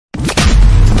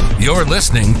You're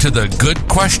listening to the Good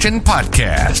Question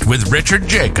Podcast with Richard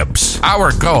Jacobs.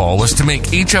 Our goal is to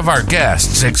make each of our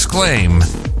guests exclaim,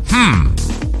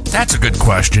 that's a good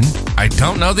question. I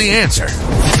don't know the answer.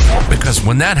 Because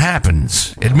when that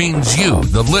happens, it means you,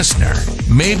 the listener,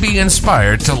 may be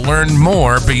inspired to learn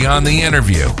more beyond the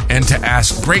interview and to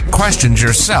ask great questions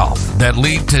yourself that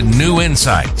lead to new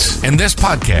insights. In this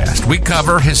podcast, we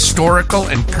cover historical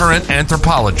and current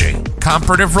anthropology,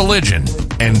 comparative religion,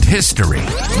 and history.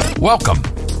 Welcome,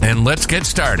 and let's get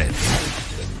started.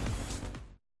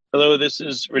 Hello, this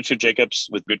is Richard Jacobs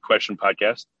with Good Question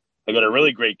Podcast. I got a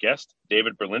really great guest,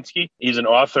 David Berlinski. He's an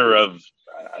author of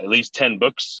at least 10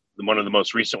 books. One of the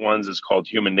most recent ones is called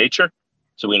Human Nature.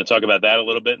 So we're going to talk about that a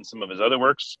little bit and some of his other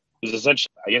works. He's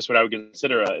essentially, I guess, what I would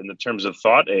consider in the terms of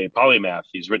thought, a polymath.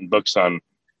 He's written books on,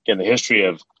 again, the history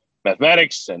of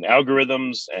mathematics and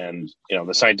algorithms and,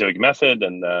 the scientific method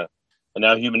and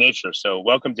now human nature. So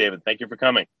welcome, David. Thank you for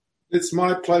coming. It's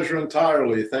my pleasure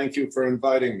entirely. Thank you for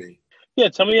inviting me. Yeah,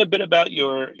 tell me a bit about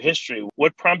your history.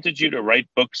 What prompted you to write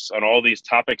books on all these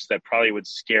topics that probably would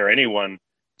scare anyone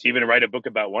to even write a book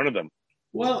about one of them?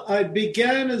 Well, I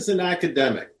began as an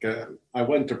academic. I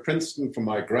went to Princeton for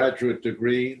my graduate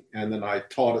degree, and then I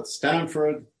taught at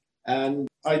Stanford. And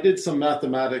I did some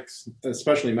mathematics,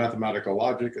 especially mathematical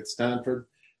logic at Stanford.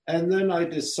 And then I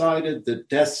decided that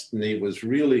destiny was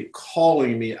really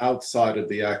calling me outside of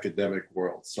the academic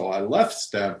world. So I left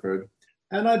Stanford.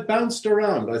 And I bounced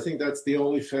around. I think that's the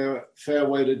only fair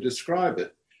way to describe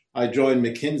it. I joined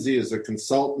McKinsey as a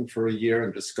consultant for a year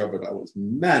and discovered I was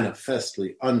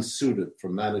manifestly unsuited for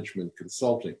management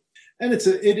consulting. And it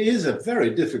is a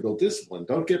very difficult discipline.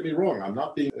 Don't get me wrong. I'm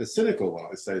not being cynical when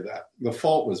I say that. The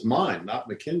fault was mine, not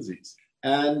McKinsey's.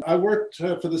 And I worked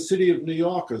for the city of New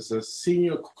York as a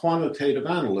senior quantitative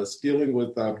analyst dealing with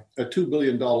a $2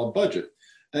 billion budget,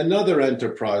 another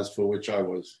enterprise for which I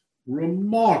was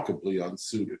remarkably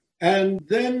unsuited. And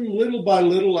then little by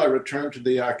little, I returned to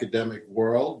the academic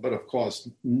world, but of course,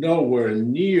 nowhere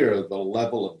near the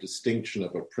level of distinction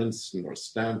of a Princeton or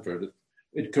Stanford.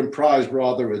 It comprised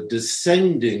rather a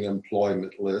descending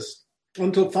employment list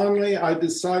until finally I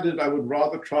decided I would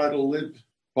rather try to live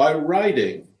by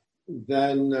writing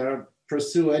than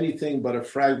pursue anything but a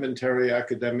fragmentary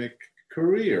academic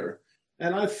career.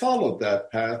 And I followed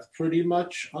that path pretty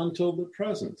much until the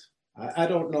present. I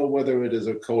don't know whether it is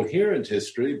a coherent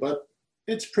history, but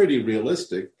it's pretty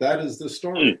realistic. That is the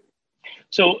story.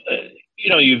 So,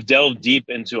 you've delved deep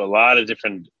into a lot of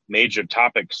different major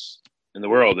topics in the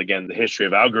world. Again, the history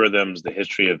of algorithms, the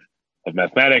history of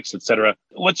mathematics, etc.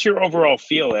 What's your overall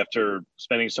feel after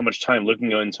spending so much time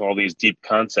looking into all these deep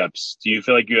concepts? Do you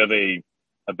feel like you have a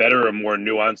better or more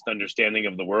nuanced understanding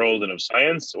of the world and of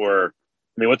science? Or,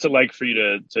 what's it like for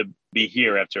you to be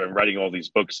here after writing all these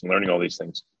books and learning all these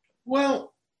things?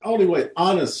 Well, only way,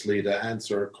 honestly, to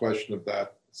answer a question of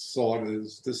that sort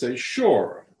is to say,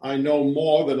 sure, I know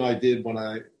more than I did when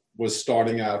I was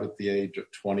starting out at the age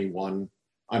of 21.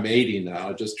 I'm 80 now,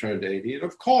 I just turned 80. And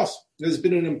of course, there's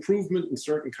been an improvement in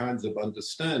certain kinds of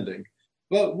understanding.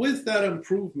 But with that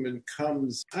improvement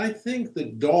comes, I think, the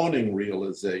dawning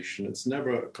realization, it's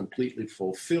never a completely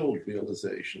fulfilled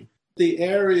realization. The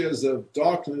areas of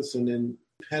darkness and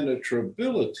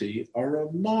impenetrability are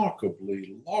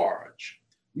remarkably large,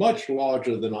 much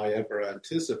larger than I ever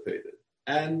anticipated.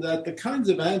 And that the kinds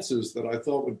of answers that I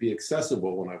thought would be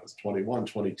accessible when I was 21,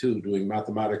 22, doing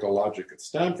mathematical logic at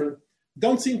Stanford,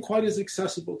 don't seem quite as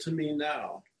accessible to me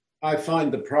now. I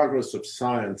find the progress of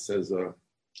science as a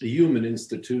human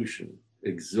institution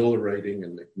exhilarating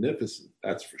and magnificent,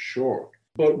 that's for sure.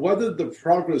 But whether the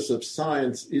progress of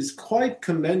science is quite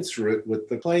commensurate with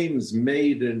the claims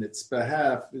made in its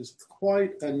behalf is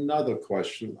quite another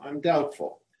question. I'm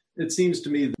doubtful. It seems to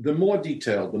me the more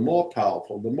detailed, the more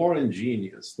powerful, the more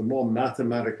ingenious, the more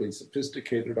mathematically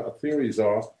sophisticated our theories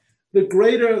are, the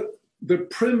greater the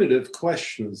primitive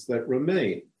questions that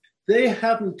remain. They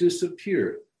haven't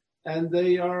disappeared, and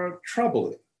they are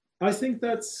troubling. I think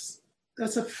that's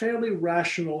a fairly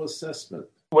rational assessment.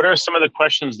 What are some of the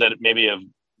questions that maybe have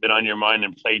been on your mind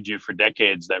and plagued you for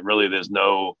decades that really there's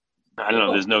no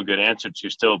good answer to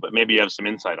still, but maybe you have some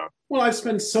insight on? Well, I've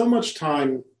spent so much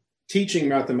time teaching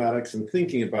mathematics and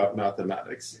thinking about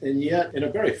mathematics, and yet in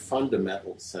a very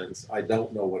fundamental sense, I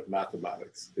don't know what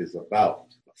mathematics is about.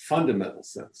 A fundamental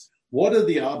sense. What are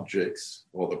the objects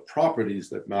or the properties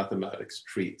that mathematics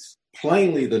treats?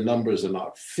 Plainly, the numbers are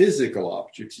not physical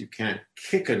objects. You can't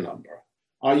kick a number.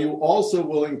 Are you also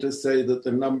willing to say that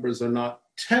the numbers are not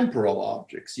temporal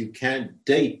objects? You can't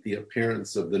date the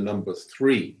appearance of the number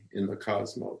 3 in the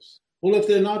cosmos. Well, if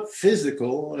they're not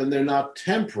physical and they're not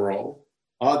temporal,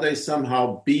 Are they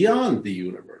somehow beyond the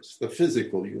universe, the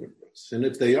physical universe? And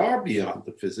if they are beyond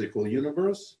the physical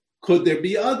universe, could there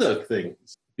be other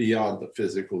things beyond the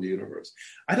physical universe?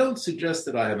 I don't suggest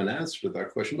that I have an answer to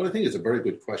that question, but I think it's a very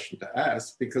good question to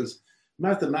ask because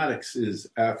mathematics is,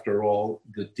 after all,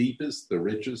 the deepest, the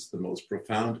richest, the most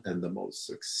profound, and the most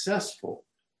successful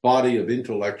body of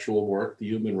intellectual work the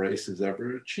human race has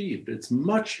ever achieved. It's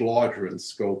much larger in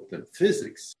scope than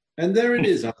physics. And there it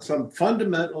is, on some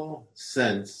fundamental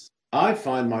sense, I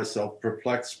find myself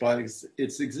perplexed by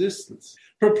its existence.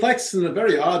 Perplexed in a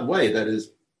very odd way, that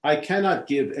is, I cannot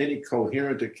give any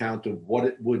coherent account of what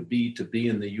it would be to be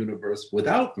in the universe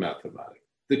without mathematics.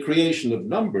 The creation of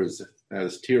numbers,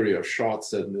 as Thierry of Chartres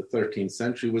said in the 13th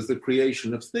century, was the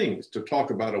creation of things. To talk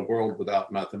about a world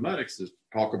without mathematics is to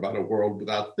talk about a world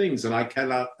without things. And I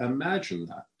cannot imagine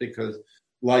that because,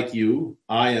 like you,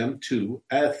 I am too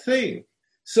a thing.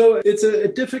 So it's a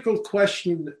difficult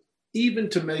question even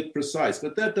to make precise,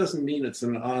 but that doesn't mean it's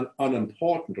an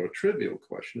unimportant or trivial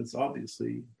question. It's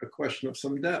obviously a question of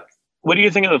some depth. What do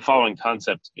you think of the following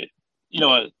concept?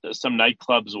 Some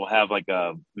nightclubs will have like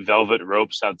velvet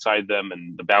ropes outside them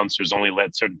and the bouncers only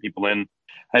let certain people in.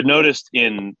 I've noticed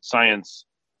in science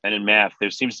and in math,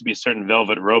 there seems to be certain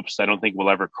velvet ropes I don't think we'll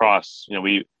ever cross.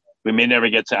 We may never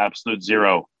get to absolute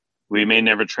zero. We may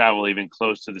never travel even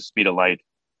close to the speed of light.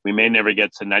 We may never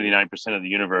get to 99% of the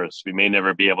universe. We may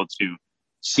never be able to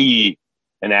see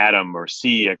an atom or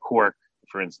see a quark,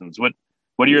 for instance. What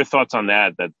are your thoughts on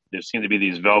that there seem to be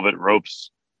these velvet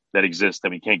ropes that exist that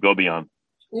we can't go beyond?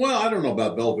 Well, I don't know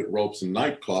about velvet ropes and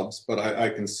nightclubs, but I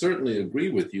can certainly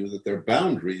agree with you that there are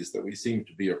boundaries that we seem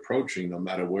to be approaching no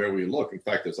matter where we look. In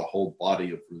fact, there's a whole body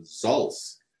of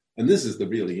results. And this is the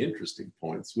really interesting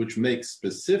points, which make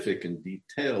specific and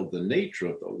detailed the nature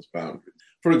of those boundaries.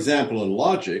 For example, in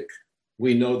logic,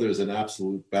 we know there's an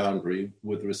absolute boundary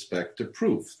with respect to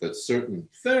proof, that certain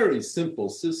very simple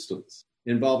systems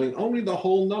involving only the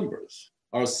whole numbers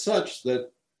are such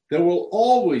that there will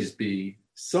always be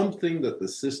something that the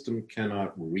system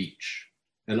cannot reach,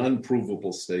 an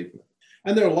unprovable statement.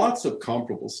 And there are lots of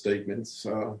comparable statements,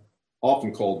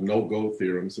 often called no-go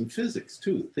theorems in physics,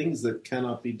 too, things that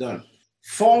cannot be done.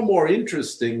 Far more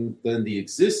interesting than the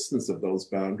existence of those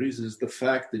boundaries is the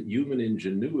fact that human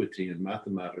ingenuity and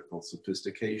mathematical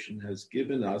sophistication has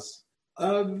given us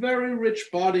a very rich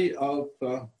body of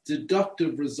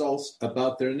deductive results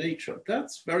about their nature.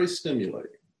 That's very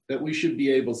stimulating, that we should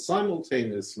be able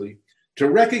simultaneously to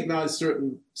recognize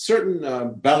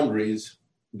certain boundaries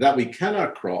that we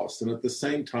cannot cross and at the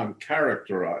same time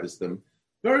characterize them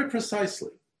very precisely.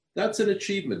 That's an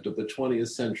achievement of the 20th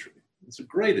century. It's a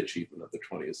great achievement of the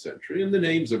 20th century, and the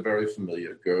names are very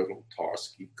familiar: Gödel,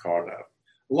 Tarski, Carnap,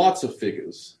 lots of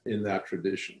figures in that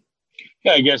tradition.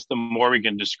 Yeah, I guess the more we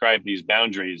can describe these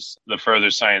boundaries, the further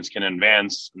science can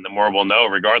advance, and the more we'll know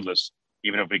regardless,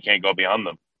 even if we can't go beyond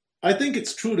them. I think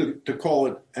it's true to call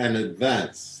it an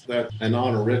advance, that an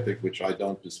honorific, which I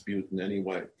don't dispute in any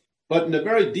way. But in a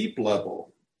very deep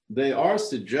level, they are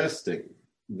suggesting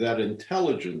that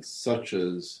intelligence such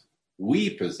as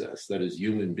we possess, that is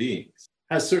human beings,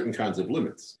 has certain kinds of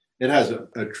limits. It has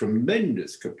a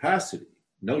tremendous capacity,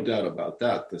 no doubt about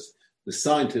that. The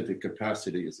scientific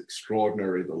capacity is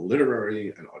extraordinary. The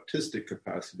literary and artistic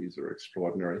capacities are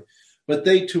extraordinary, but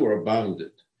they too are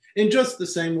bounded in just the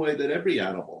same way that every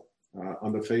animal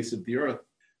on the face of the earth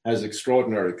has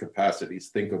extraordinary capacities.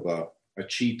 Think of a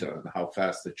cheetah and how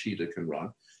fast the cheetah can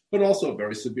run, but also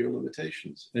very severe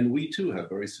limitations. And we too have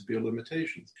very severe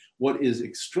limitations. What is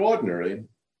extraordinary,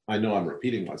 I know I'm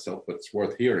repeating myself, but it's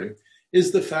worth hearing,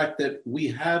 is the fact that we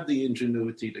have the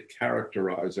ingenuity to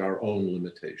characterize our own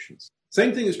limitations.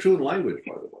 Same thing is true in language,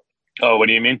 by the way. Oh, what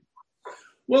do you mean?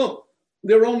 Well,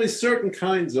 there are only certain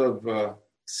kinds of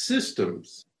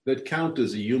systems that count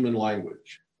as a human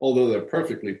language. Although they're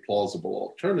perfectly plausible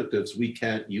alternatives, we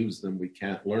can't use them, we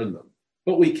can't learn them.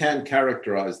 But we can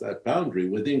characterize that boundary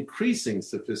with increasing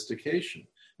sophistication.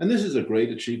 And this is a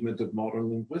great achievement of modern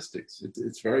linguistics.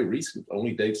 It's very recent,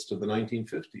 only dates to the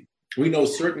 1950s. We know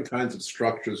certain kinds of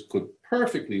structures could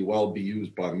perfectly well be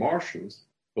used by Martians,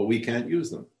 but we can't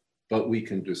use them. But we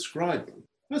can describe them.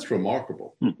 That's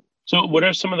remarkable. So what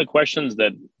are some of the questions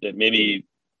that maybe,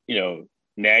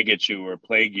 nag at you or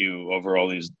plague you over all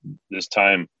this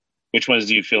time? Which ones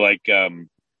do you feel like,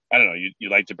 you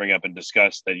like to bring up and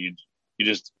discuss that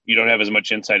you don't have as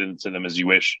much insight into them as you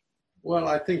wish? Well,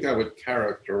 I think I would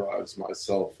characterize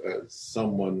myself as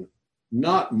someone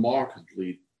not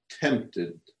markedly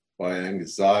tempted by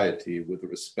anxiety with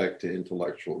respect to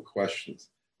intellectual questions.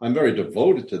 I'm very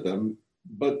devoted to them,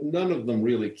 but none of them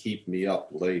really keep me up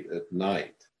late at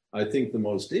night. I think the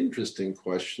most interesting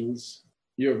questions,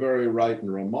 you're very right in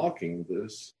remarking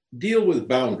this, deal with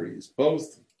boundaries,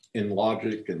 both in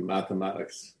logic and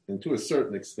mathematics, and to a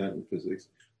certain extent in physics,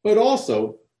 but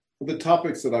also the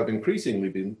topics that I've increasingly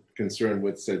been concerned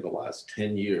with, say, the last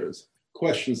 10 years,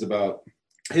 questions about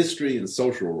history and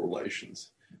social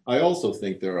relations. I also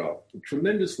think there are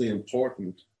tremendously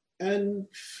important and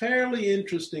fairly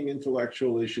interesting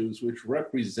intellectual issues which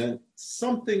represent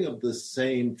something of the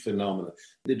same phenomena,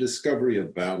 the discovery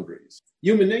of boundaries.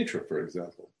 Human nature, for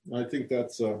example. I think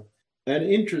that's an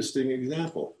interesting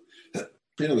example.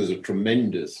 There's a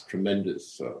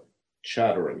tremendous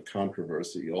chatter and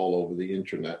controversy all over the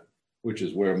internet, which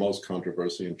is where most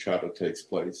controversy and chatter takes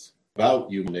place, about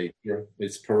human nature,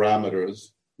 its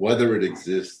parameters, whether it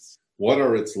exists, what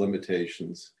are its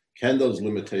limitations, can those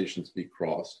limitations be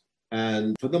crossed?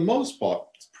 And for the most part,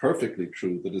 it's perfectly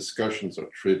true. The discussions are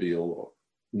trivial or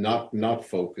not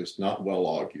focused, not well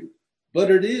argued. But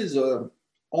it is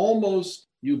almost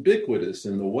ubiquitous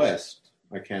in the West.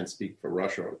 I can't speak for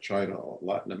Russia or China or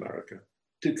Latin America,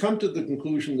 to come to the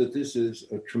conclusion that this is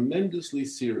a tremendously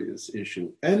serious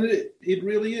issue. And it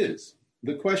really is.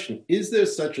 The question, is there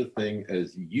such a thing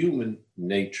as human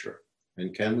nature?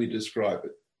 And can we describe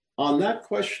it? On that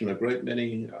question, a great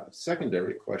many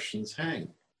secondary questions hang.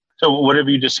 So what have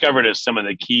you discovered as some of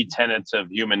the key tenets of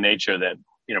human nature that,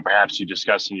 perhaps you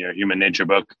discuss in your human nature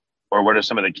book? Or what are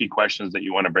some of the key questions that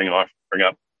you want to bring up?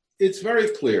 It's very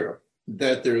clear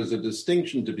that there is a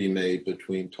distinction to be made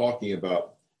between talking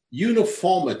about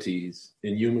uniformities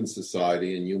in human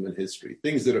society and human history,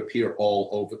 things that appear all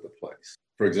over the place.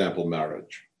 For example,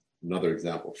 marriage. Another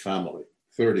example, family.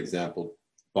 Third example,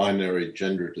 binary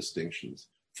gender distinctions.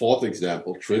 Fourth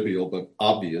example, trivial but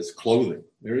obvious, clothing.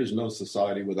 There is no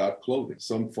society without clothing.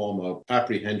 Some form of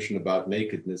apprehension about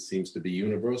nakedness seems to be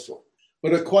universal.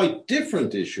 But a quite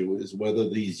different issue is whether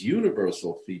these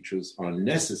universal features are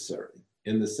necessary,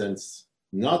 in the sense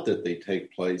not that they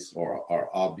take place or are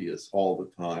obvious all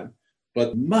the time,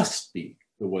 but must be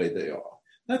the way they are.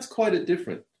 That's quite a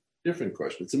different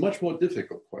question. It's a much more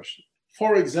difficult question.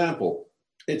 For example,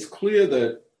 it's clear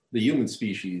that the human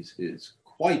species is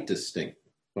quite distinct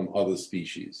from other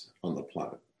species on the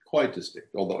planet, quite distinct,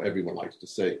 although everyone likes to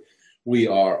say we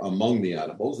are among the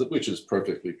animals, which is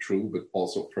perfectly true, but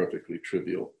also perfectly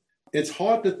trivial. It's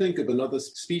hard to think of another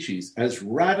species as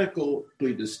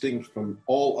radically distinct from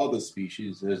all other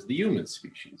species as the human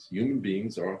species. Human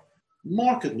beings are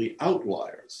markedly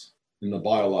outliers in the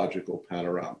biological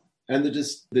panorama. And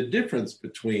the difference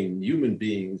between human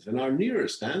beings and our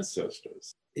nearest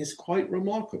ancestors is quite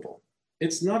remarkable.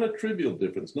 It's not a trivial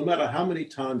difference. No matter how many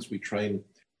times we train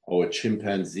a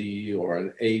chimpanzee or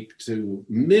an ape to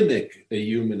mimic a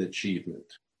human achievement,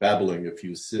 babbling a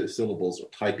few syllables or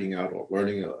typing out or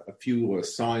learning a few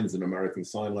signs in American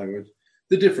Sign Language,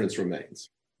 the difference remains.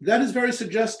 That is very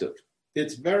suggestive.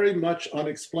 It's very much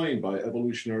unexplained by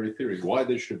evolutionary theory, why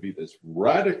there should be this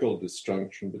radical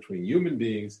disjunction between human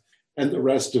beings and the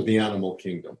rest of the animal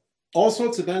kingdom. All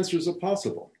sorts of answers are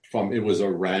possible. From it was a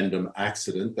random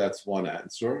accident, that's one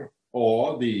answer,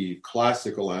 or the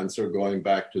classical answer going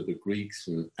back to the Greeks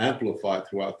and amplified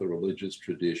throughout the religious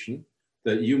tradition,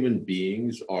 that human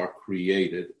beings are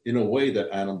created in a way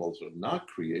that animals are not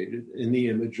created, in the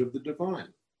image of the divine.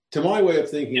 To my way of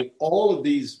thinking, all of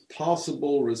these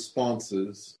possible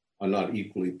responses are not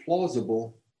equally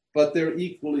plausible, but they're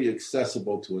equally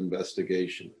accessible to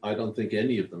investigation. I don't think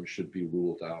any of them should be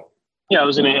ruled out. Yeah, I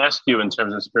was going to ask you in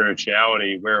terms of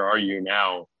spirituality, where are you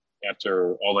now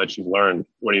after all that you've learned?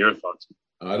 What are your thoughts?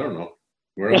 I don't know.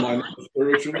 Where am I now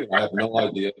spiritually? I have no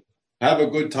idea. Have a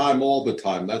good time all the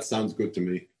time. That sounds good to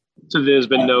me. So there's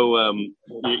been no,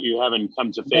 you haven't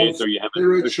come to faith, or you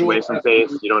haven't pushed away from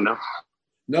faith? You don't know?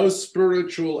 No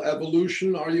spiritual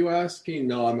evolution, are you asking?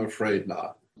 No, I'm afraid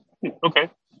not. Okay.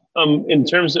 In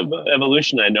terms of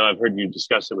evolution, I know I've heard you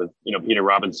discuss it with, Peter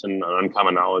Robinson on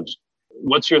Uncommon Knowledge.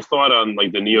 What's your thought on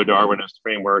like the neo-Darwinist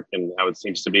framework and how it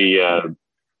seems to be,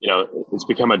 it's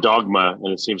become a dogma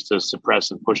and it seems to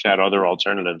suppress and push out other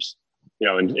alternatives?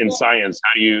 In science,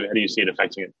 how do you see it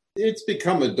affecting it? It's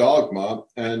become a dogma,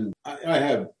 and I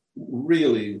have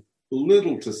really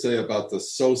little to say about the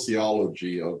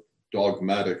sociology of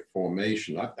dogmatic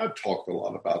formation. I've talked a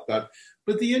lot about that,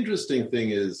 but the interesting thing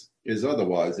is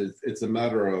otherwise. It's a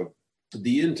matter of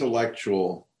the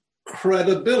intellectual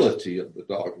credibility of the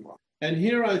dogma. And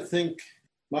here I think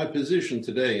my position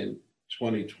today in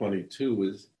 2022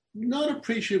 is not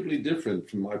appreciably different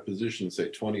from my position, say,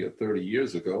 20 or 30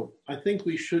 years ago. I think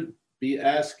we should be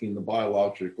asking the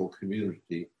biological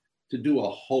community to do a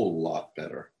whole lot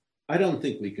better. I don't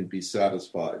think we can be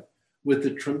satisfied with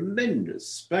the tremendous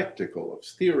spectacle of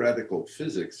theoretical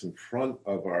physics in front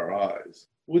of our eyes,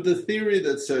 with the theory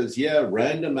that says, yeah,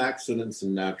 random accidents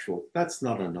and natural, that's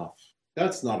not enough.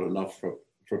 That's not enough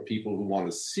for people who want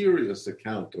a serious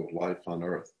account of life on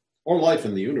Earth, or life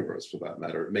in the universe for that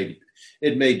matter.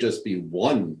 It may just be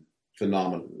one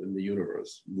phenomenon in the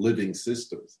universe, living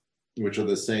systems, which are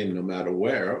the same no matter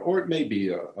where, or it may be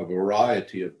a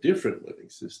variety of different living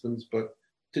systems. But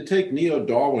to take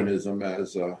neo-Darwinism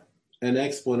as an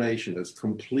explanation as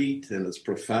complete and as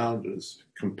profound, as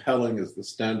compelling as the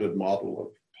standard model of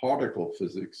particle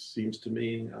physics seems to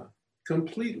me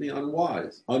completely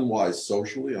unwise. Unwise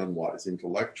socially, unwise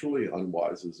intellectually,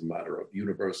 unwise as a matter of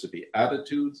university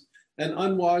attitudes, and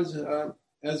unwise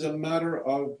as a matter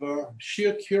of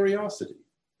sheer curiosity.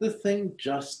 The thing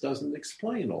just doesn't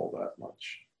explain all that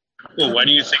much. Well, why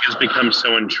do you think it's become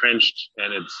so entrenched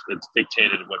and it's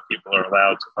dictated what people are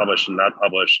allowed to publish and not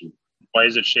publish? And why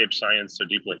has it shaped science so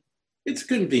deeply? It's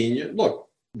convenient. Look,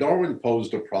 Darwin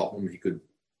posed a problem he could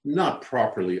not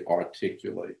properly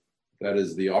articulate. That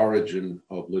is the origin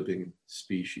of living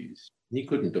species. He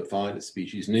couldn't define a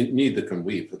species, neither can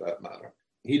we for that matter.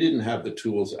 He didn't have the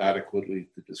tools adequately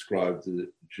to describe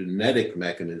the genetic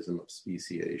mechanism of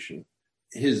speciation.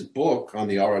 His book on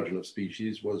the origin of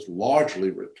species was largely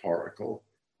rhetorical.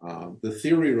 The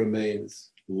theory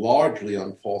remains largely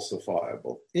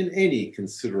unfalsifiable in any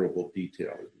considerable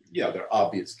detail. Yeah, there are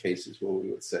obvious cases where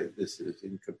we would say this is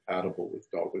incompatible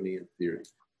with Darwinian theory.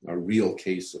 A real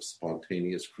case of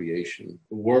spontaneous creation.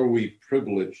 Were we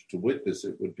privileged to witness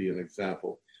it would be an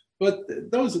example.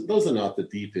 But those are not the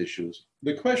deep issues.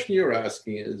 The question you're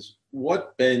asking is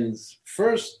what bends,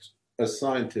 first, a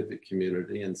scientific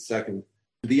community, and second,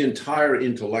 the entire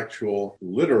intellectual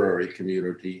literary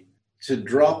community to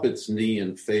drop its knee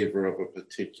in favor of a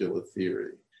particular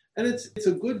theory. And it's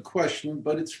a good question,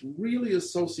 but it's really a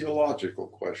sociological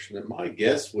question. And my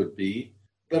guess would be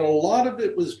that a lot of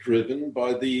it was driven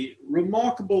by the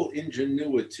remarkable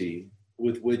ingenuity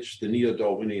with which the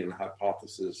neo-Darwinian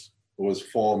hypothesis was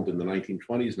formed in the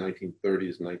 1920s,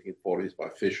 1930s, 1940s by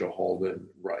Fisher, Halder, and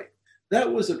Wright.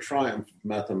 That was a triumph of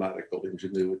mathematical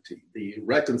ingenuity, the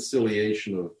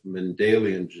reconciliation of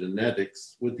Mendelian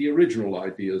genetics with the original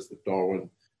ideas that Darwin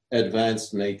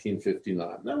advanced in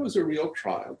 1859. That was a real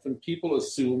triumph, and people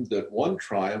assumed that one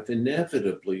triumph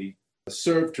inevitably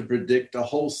served to predict a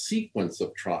whole sequence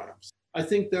of triumphs. I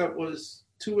think that was,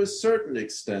 to a certain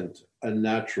extent, a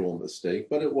natural mistake,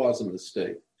 but it was a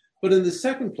mistake. But in the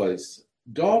second place,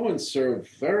 Darwin served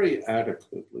very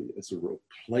adequately as a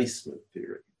replacement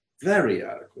theory, very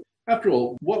adequate. After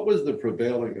all, what was the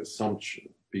prevailing assumption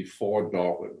before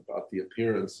Darwin about the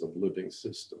appearance of living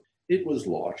systems? It was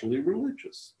largely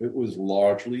religious. It was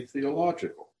largely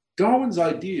theological. Darwin's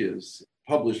ideas,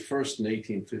 published first in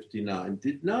 1859,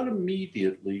 did not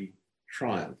immediately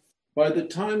triumph. By the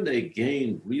time they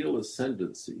gained real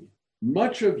ascendancy,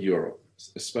 much of Europe,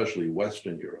 especially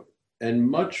Western Europe, and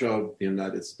much of the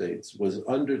United States was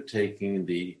undertaking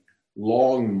the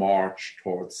long march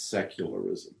towards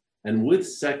secularism. And with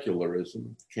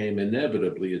secularism came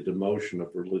inevitably a demotion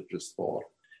of religious thought.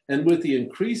 And with the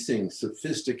increasing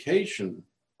sophistication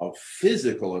of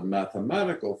physical and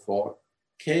mathematical thought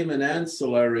came an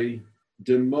ancillary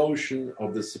demotion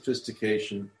of the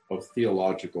sophistication of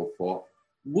theological thought,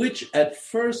 which at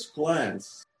first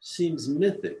glance seems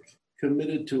mythic,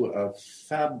 committed to a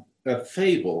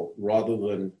fable rather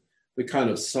than the kind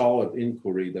of solid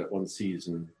inquiry that one sees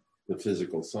in the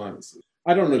physical sciences.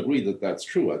 I don't agree that that's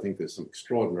true. I think there's some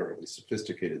extraordinarily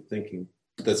sophisticated thinking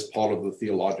that's part of the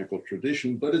theological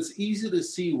tradition, but it's easy to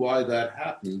see why that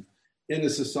happened in a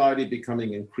society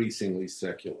becoming increasingly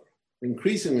secular.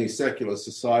 Increasingly secular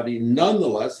society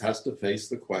nonetheless has to face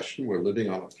the question, we're living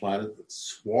on a planet that's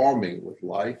swarming with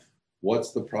life.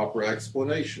 What's the proper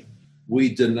explanation?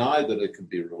 We deny that it could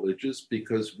be religious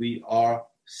because we are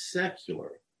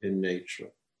secular in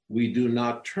nature. We do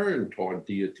not turn toward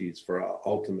deities for our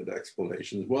ultimate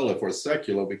explanations. Well, if we're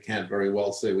secular, we can't very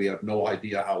well say we have no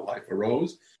idea how life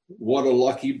arose. What a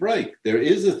lucky break. There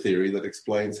is a theory that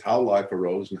explains how life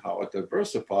arose and how it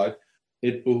diversified.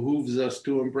 It behooves us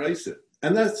to embrace it.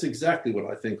 And that's exactly what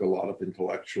I think a lot of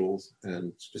intellectuals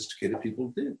and sophisticated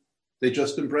people did. They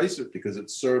just embrace it because it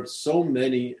serves so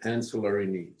many ancillary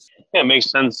needs. Yeah, it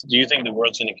makes sense. Do you think the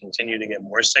world's going to continue to get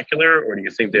more secular, or do you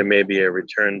think there may be a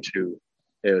return to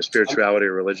spirituality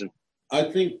or religion? I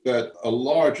think that a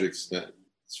large extent,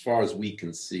 as far as we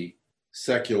can see,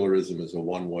 secularism is a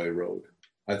one-way road.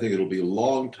 I think it'll be a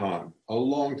long time,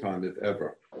 if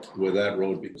ever, where that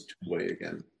road becomes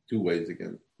two ways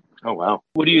again. Oh, wow.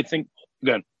 What do you think?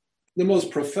 Good. The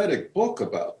most prophetic book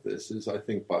about this is, I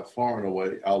think, by far and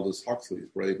away, Aldous Huxley's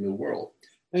Brave New World.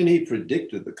 And he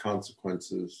predicted the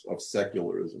consequences of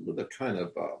secularism with a kind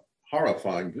of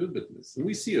horrifying vividness. And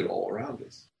we see it all around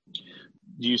us.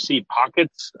 Do you see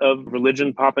pockets of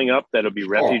religion popping up that'll be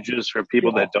refuges for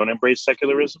people that don't embrace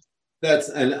secularism? That's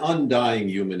an undying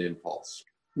human impulse.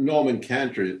 Norman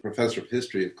Cantor, professor of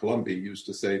history at Columbia, used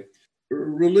to say,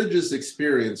 religious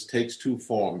experience takes two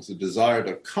forms, a desire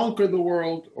to conquer the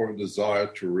world or a desire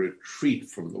to retreat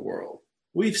from the world.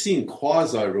 We've seen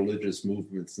quasi-religious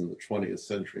movements in the 20th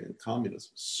century, and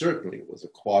communism certainly was a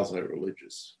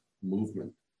quasi-religious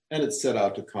movement. And it set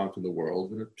out to conquer the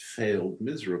world, and it failed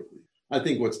miserably. I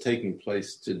think what's taking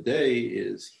place today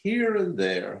is here and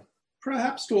there,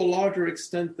 perhaps to a larger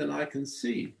extent than I can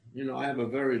see. I have a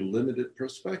very limited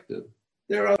perspective.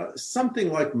 There are something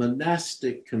like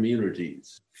monastic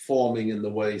communities forming in the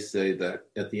way, say, that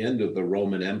at the end of the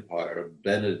Roman Empire,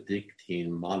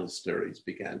 Benedictine monasteries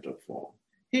began to form.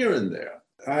 Here and there,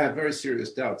 I have very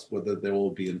serious doubts whether there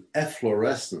will be an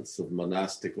efflorescence of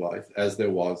monastic life as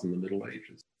there was in the Middle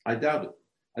Ages. I doubt it.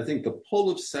 I think the pull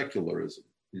of secularism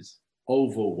is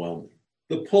overwhelming.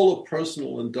 The pull of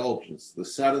personal indulgence, the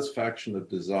satisfaction of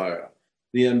desire,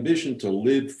 the ambition to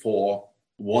live for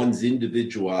one's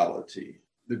individuality,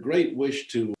 the great wish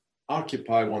to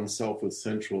occupy oneself with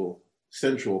sensual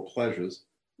pleasures,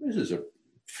 this is a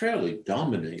fairly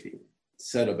dominating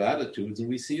set of attitudes, and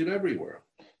we see it everywhere.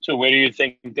 So where do you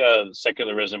think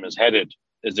secularism is headed?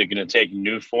 Is it going to take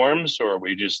new forms, or are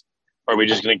we just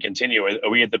going to continue? Are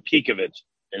we at the peak of it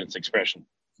in its expression?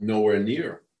 Nowhere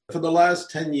near. For the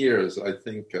last 10 years, I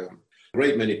think a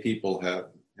great many people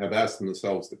have asked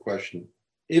themselves the question,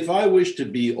 if I wish to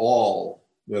be all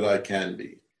that I can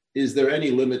be, is there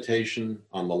any limitation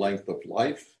on the length of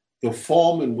life, the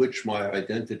form in which my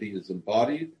identity is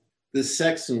embodied, the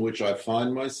sex in which I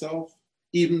find myself,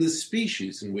 even the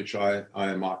species in which I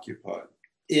am occupied?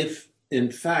 If,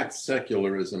 in fact,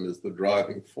 secularism is the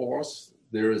driving force,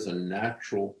 there is a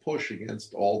natural push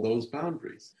against all those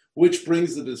boundaries, which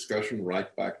brings the discussion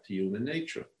right back to human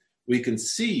nature. We can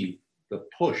see the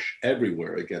push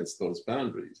everywhere against those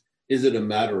boundaries. Is it a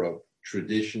matter of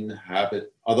tradition,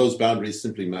 habit? Are those boundaries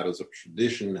simply matters of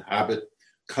tradition, habit,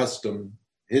 custom,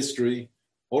 history,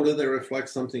 or do they reflect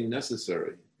something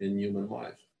necessary in human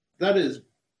life? That is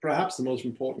perhaps the most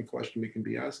important question we can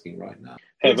be asking right now.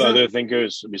 Have other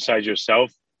thinkers besides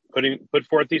yourself put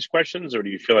forth these questions, or do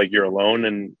you feel like you're alone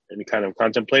in kind of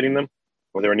contemplating them?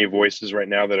 Are there any voices right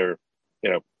now that are,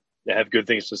 that have good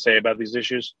things to say about these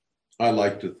issues? I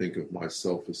like to think of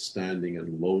myself as standing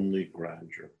in lonely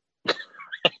grandeur.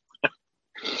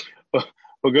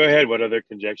 Well, go ahead. What other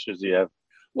conjectures do you have?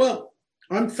 Well,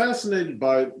 I'm fascinated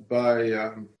by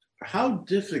how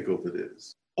difficult it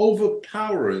is,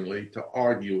 overpoweringly, to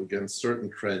argue against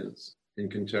certain trends in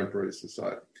contemporary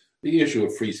society. The issue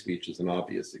of free speech is an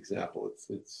obvious example.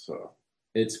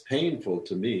 It's painful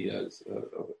to me, as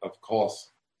of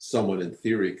course someone in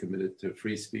theory committed to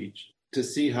free speech, to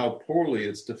see how poorly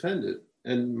it's defended.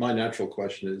 And my natural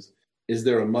question is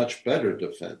there a much better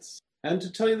defense? And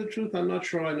to tell you the truth, I'm not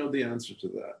sure I know the answer to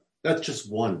that. That's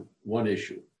just one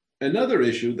issue. Another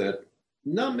issue that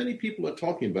not many people are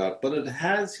talking about, but it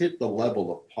has hit the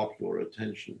level of popular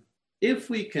attention. If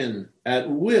we can, at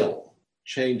will,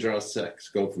 change our sex,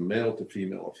 go from male to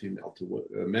female or female to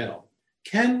male,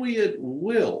 can we at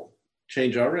will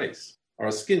change our race,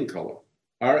 our skin color,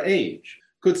 our age?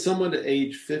 Could someone at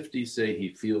age 50 say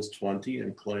he feels 20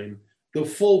 and claim the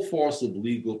full force of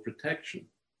legal protection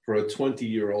for a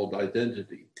 20-year-old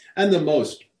identity? And the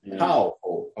most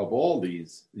powerful of all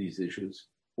these issues,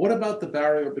 what about the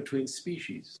barrier between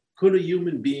species? Could a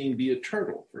human being be a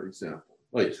turtle, for example?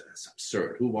 Well, that's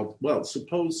absurd. Who wants? Well,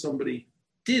 suppose somebody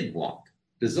did want.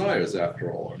 Desires,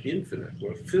 after all, are infinite.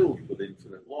 We're filled with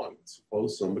infinite longings.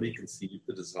 Suppose somebody conceived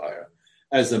the desire,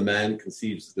 as a man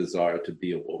conceives the desire to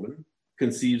be a woman,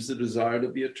 conceives the desire to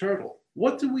be a turtle.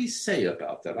 What do we say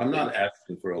about that? I'm not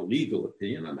asking for a legal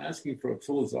opinion. I'm asking for a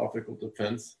philosophical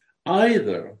defense,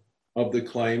 either of the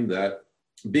claim that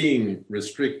being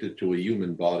restricted to a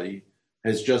human body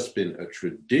has just been a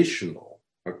traditional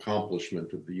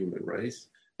accomplishment of the human race.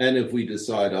 And if we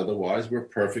decide otherwise, we're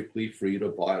perfectly free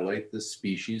to violate the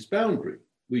species boundary.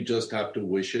 We just have to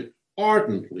wish it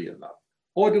ardently enough.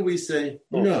 Or do we say,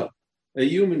 no, a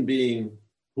human being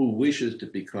who wishes to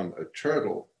become a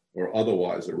turtle or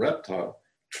otherwise a reptile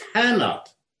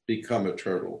cannot become a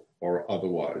turtle or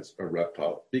otherwise a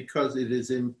reptile because it is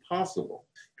impossible.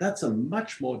 That's a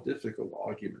much more difficult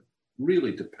argument,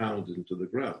 really, to pound into the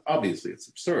ground. Obviously, it's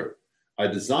absurd. I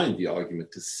designed the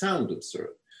argument to sound absurd.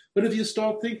 But if you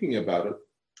start thinking about it,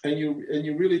 and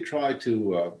you really try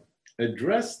to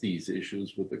address these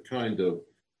issues with the kind of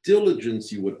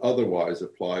diligence you would otherwise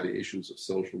apply to issues of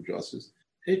social justice,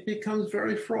 it becomes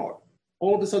very fraught.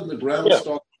 All of a sudden, the ground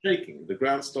starts shaking, the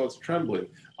ground starts trembling.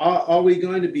 Are we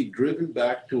going to be driven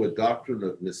back to a doctrine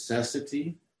of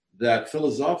necessity that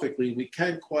philosophically we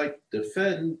can't quite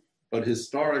defend, but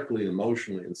historically,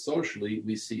 emotionally, and socially,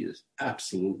 we see as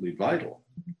absolutely vital?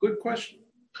 Good question.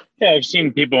 Yeah, I've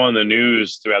seen people on the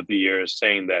news throughout the years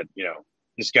saying that,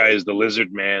 this guy is the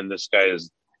lizard man.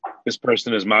 This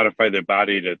person has modified their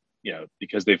body to,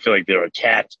 because they feel like they're a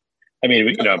cat. I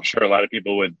mean, I'm sure a lot of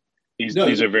people would, these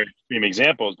are very extreme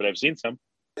examples, but I've seen some.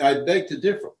 I beg to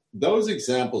differ. Those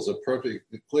examples are perfectly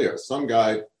clear. Some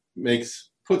guy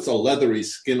puts a leathery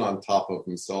skin on top of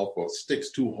himself or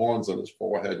sticks two horns on his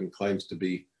forehead and claims to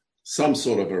be some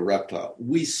sort of a reptile.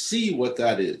 We see what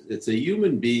that is. It's a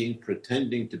human being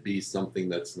pretending to be something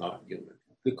that's not human.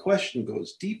 The question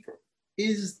goes deeper.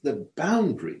 Is the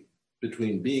boundary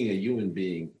between being a human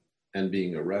being and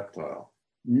being a reptile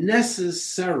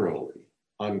necessarily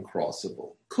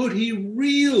uncrossable? Could he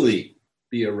really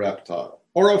be a reptile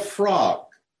or a frog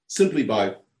simply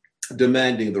by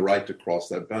demanding the right to cross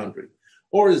that boundary?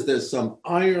 Or is there some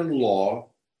iron law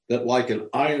that, like an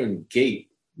iron gate,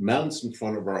 mounts in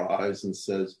front of our eyes and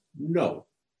says, no,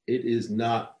 it is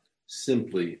not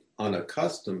simply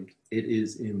unaccustomed, it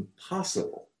is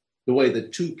impossible. The way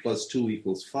that 2 +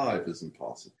 2 = 5 is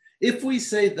impossible. If we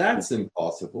say that's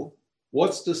impossible,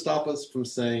 what's to stop us from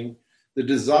saying the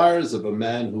desires of a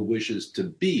man who wishes to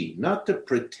be, not to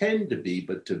pretend to be,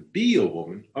 but to be a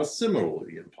woman, are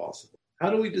similarly impossible? How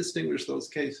do we distinguish those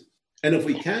cases? And if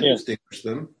we can distinguish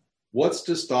them, what's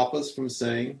to stop us from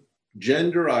saying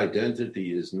gender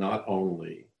identity is not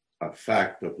only a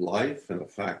fact of life and a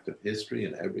fact of history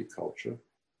in every culture,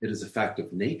 it is a fact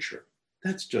of nature?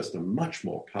 That's just a much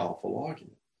more powerful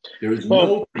argument. There is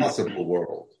no possible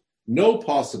world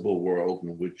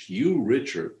in which you,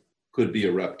 Richard, could be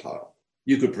a reptile.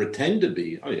 You could pretend to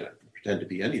be, I can pretend to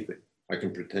be anything. I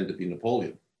can pretend to be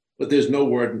Napoleon. But there's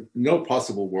no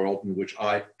possible world in which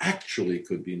I actually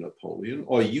could be Napoleon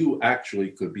or you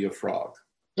actually could be a frog.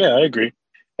 Yeah, I agree.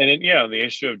 And the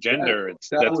issue of gender,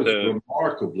 that was a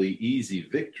remarkably easy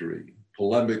victory,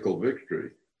 polemical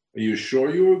victory. Are you sure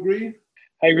you agree?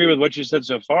 I agree with what you said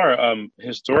so far.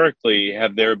 Historically,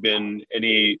 have there been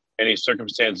any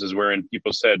circumstances wherein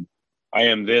people said, I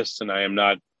am this and I am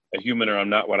not a human, or I'm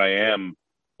not what I am,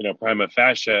 prima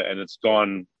facie, and it's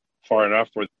gone far enough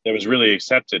where it was really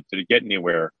accepted to get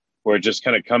anywhere, where it just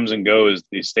kind of comes and goes,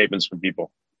 these statements from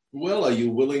people? Well, are you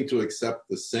willing to accept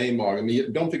the same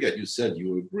argument? Don't forget, you said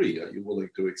you agree. Are you willing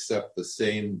to accept the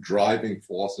same driving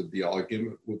force of the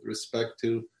argument with respect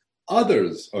to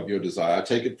others of your desire? I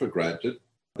take it for granted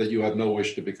that you have no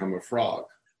wish to become a frog.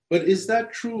 But is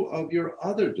that true of your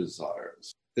other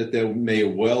desires, that there may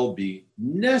well be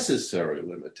necessary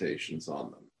limitations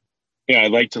on them? Yeah,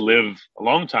 I'd like to live a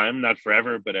long time, not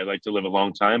forever, but I'd like to live a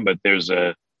long time. But there's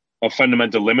a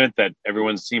fundamental limit that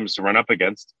everyone seems to run up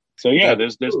against. So yeah,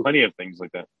 there's plenty of things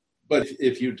like that. But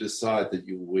if you decide that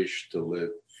you wish to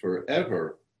live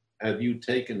forever, have you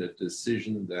taken a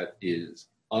decision that is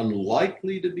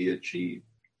unlikely to be achieved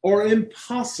or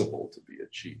impossible to be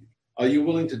achieved? Are you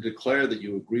willing to declare that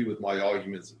you agree with my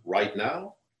arguments right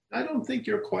now? I don't think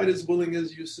you're quite as willing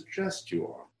as you suggest you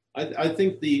are. I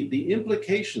think the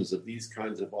implications of these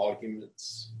kinds of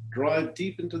arguments drive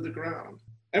deep into the ground.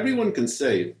 Everyone can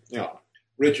say,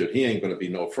 Richard, he ain't going to be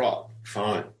no frog.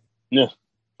 Fine. Yeah.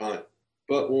 Fine.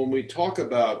 But when we talk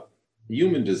about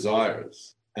human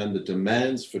desires and the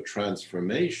demands for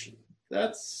transformation,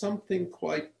 that's something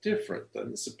quite different.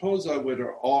 And suppose I were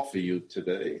to offer you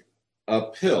today a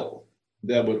pill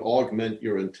that would augment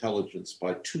your intelligence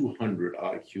by 200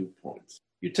 IQ points.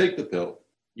 You take the pill,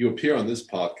 you appear on this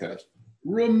podcast,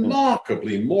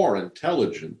 remarkably more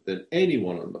intelligent than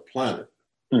anyone on the planet.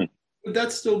 Would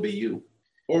that still be you?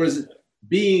 Or is it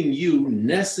being you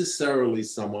necessarily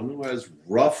someone who has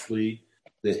roughly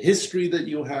the history that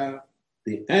you have,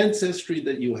 the ancestry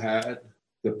that you had,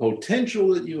 the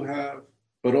potential that you have,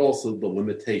 but also the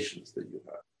limitations that you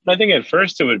have? I think at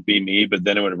first it would be me, but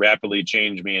then it would rapidly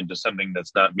change me into something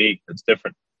that's not me, that's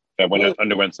different. If I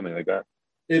underwent something like that.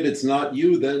 If it's not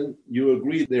you, then you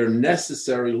agree there are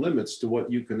necessary limits to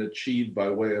what you can achieve by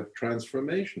way of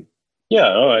transformation. Yeah,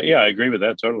 I agree with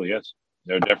that totally, yes.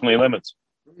 There are definitely limits.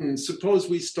 Suppose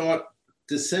we start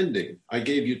descending. I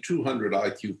gave you 200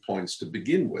 IQ points to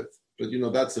begin with, but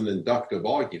that's an inductive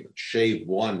argument. Shave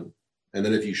one, and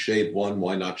then if you shave one,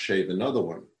 why not shave another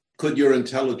one? Could your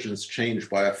intelligence change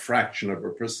by a fraction of a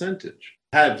percentage?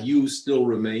 Have you still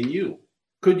remain you?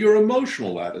 Could your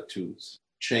emotional attitudes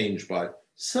change by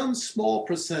some small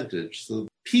percentage. So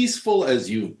peaceful as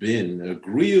you've been,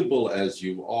 agreeable as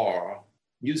you are,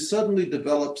 you suddenly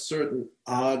develop certain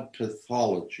odd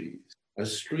pathologies, a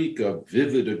streak of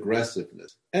vivid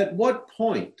aggressiveness. At what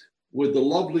point would the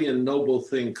lovely and noble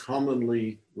thing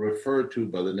commonly referred to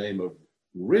by the name of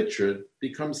Richard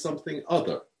become something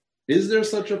other? Is there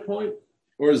such a point?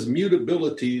 Or is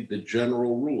mutability the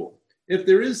general rule? If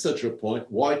there is such a point,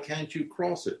 why can't you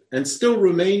cross it and still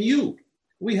remain you?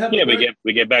 We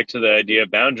get back to the idea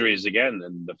of boundaries again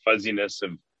and the fuzziness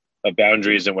of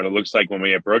boundaries and what it looks like when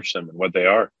we approach them and what they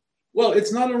are. Well,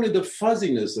 it's not only the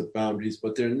fuzziness of boundaries,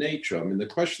 but their nature. I mean, the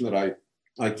question that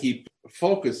I keep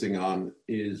focusing on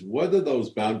is whether those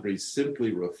boundaries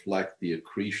simply reflect the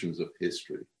accretions of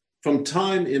history. From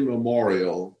time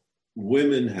immemorial,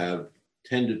 women have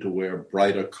tended to wear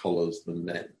brighter colors than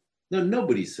men. Now,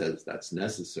 nobody says that's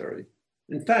necessary.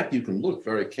 In fact, you can look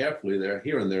very carefully there.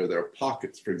 Here and there are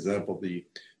pockets. For example, the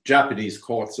Japanese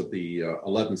courts of the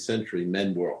 11th century,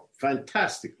 men wore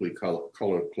fantastically colored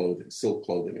clothing, silk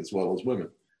clothing, as well as women.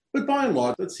 But by and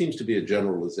large, that seems to be a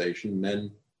generalization.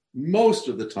 Men, most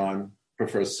of the time,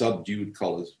 prefer subdued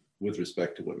colors with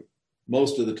respect to women.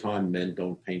 Most of the time, men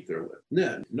don't paint their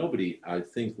lips. Nobody, I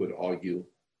think, would argue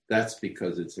that's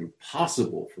because it's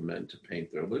impossible for men to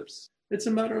paint their lips. It's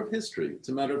a matter of history. It's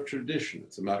a matter of tradition.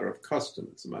 It's a matter of custom.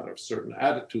 It's a matter of certain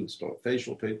attitudes toward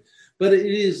facial paint. But it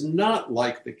is not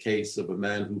like the case of a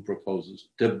man who proposes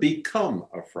to become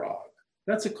a frog.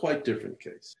 That's a quite different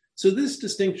case. So this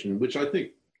distinction, which I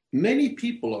think many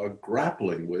people are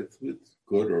grappling with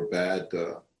good or bad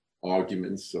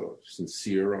arguments, or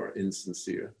sincere or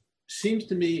insincere, seems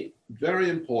to me very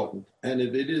important. And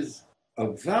if it is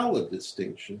a valid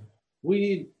distinction,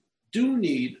 we do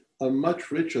need a much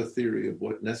richer theory of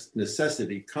what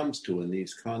necessity comes to in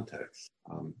these contexts.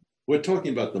 We're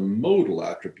talking about the modal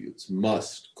attributes,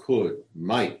 must, could,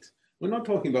 might. We're not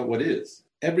talking about what is.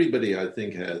 Everybody, I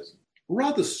think, has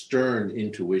rather stern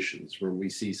intuitions when we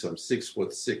see some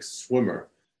 6'6" swimmer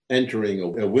entering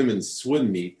a women's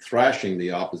swim meet, thrashing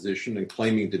the opposition and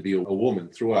claiming to be a woman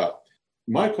throughout.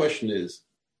 My question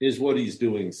is what he's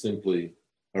doing simply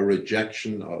a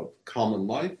rejection of common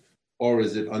life, or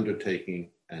is it undertaking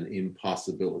an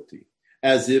impossibility?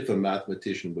 As if a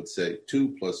mathematician would say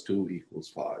 2 + 2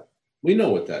 = 5. We know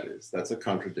what that is. That's a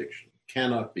contradiction.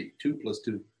 Cannot be. 2 +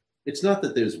 2. It's not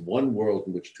that there's one world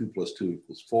in which 2 + 2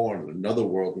 = 4 and another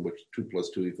world in which 2 +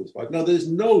 2 = 5. No,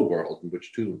 there's no world in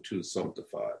which 2 and 2 sum to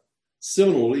 5.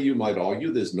 Similarly, you might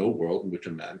argue there's no world in which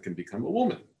a man can become a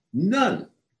woman. None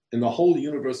in the whole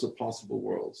universe of possible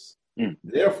worlds.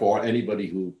 Therefore, anybody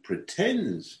who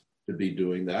pretends to be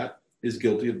doing that is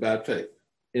guilty of bad faith.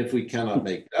 If we cannot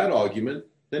make that argument,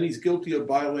 then he's guilty of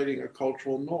violating a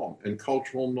cultural norm. And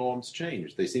cultural norms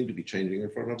change. They seem to be changing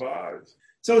in front of our eyes.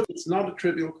 So it's not a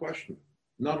trivial question.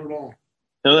 Not at all.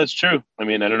 No, that's true. I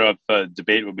mean, I don't know if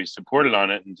debate would be supported on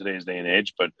it in today's day and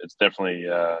age, but it's definitely,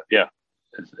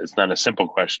 it's not a simple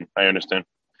question. I understand.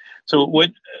 So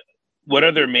what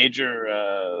other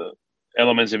major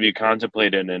elements have you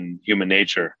contemplated in human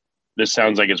nature? This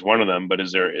sounds like it's one of them, but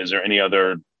is there any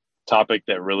other topic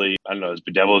that really, I don't know, has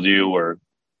bedeviled you or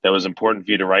that was important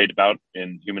for you to write about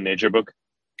in Human Nature book?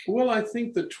 Well, I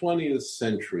think the 20th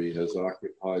century has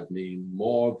occupied me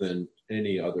more than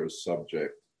any other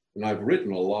subject. And I've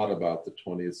written a lot about the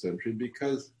 20th century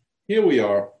because here we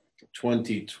are,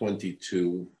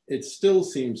 2022. It still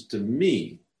seems to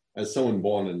me, as someone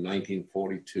born in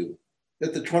 1942,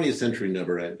 that the 20th century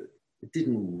never ended. It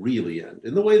didn't really end.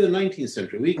 In the way the 19th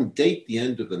century, we can date the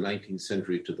end of the 19th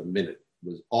century to the minute. It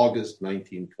was August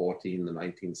 1914, the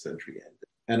 19th century ended.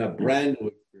 And a brand new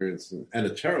experience and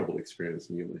a terrible experience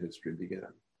in human history began.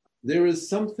 There is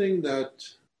something that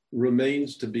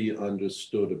remains to be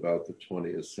understood about the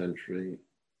 20th century,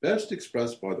 best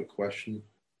expressed by the question,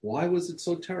 why was it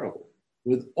so terrible?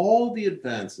 With all the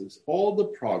advances, all the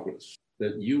progress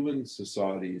that human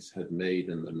societies had made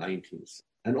in the 19th,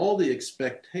 and all the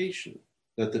expectation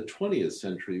that the 20th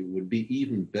century would be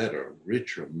even better,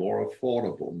 richer, more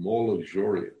affordable, more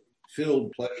luxuriant,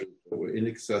 filled pleasures that were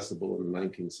inaccessible in the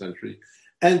 19th century,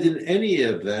 and in any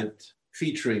event,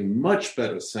 featuring much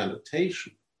better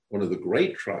sanitation, one of the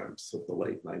great triumphs of the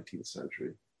late 19th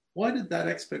century. Why did that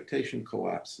expectation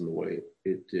collapse in the way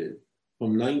it did?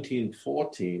 From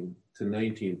 1914 to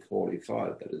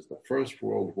 1945, that is the First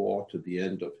World War to the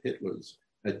end of Hitler's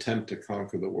attempt to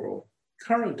conquer the world.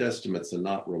 Current estimates are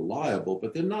not reliable,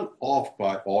 but they're not off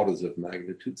by orders of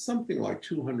magnitude, something like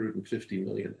 250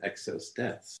 million excess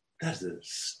deaths. That's an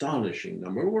astonishing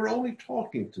number. We're only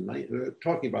talking about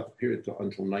the period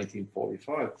until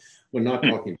 1945. We're not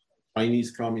talking about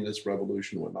Chinese Communist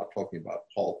Revolution. We're not talking about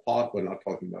Pol Pot. We're not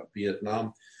talking about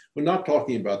Vietnam. We're not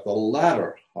talking about the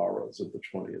latter horrors of the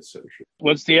 20th century.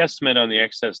 What's the estimate on the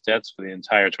excess debts for the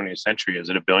entire 20th century? Is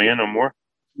it $1 billion or more?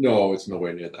 No, it's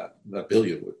nowhere near that. That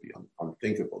billion would be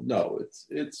unthinkable. No,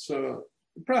 it's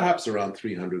perhaps around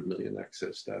 300 million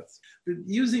excess deaths. But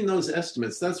using those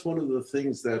estimates, that's one of the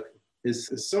things that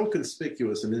is so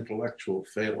conspicuous in intellectual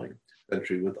failing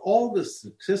century. With all the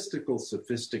statistical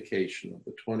sophistication of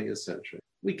the 20th century,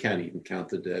 we can't even count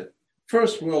the dead.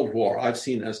 First World War, I've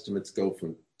seen estimates go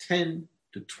from 10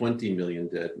 to 20 million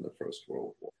dead in the First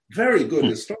World War. Very good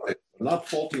historians. I'm not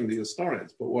faulting the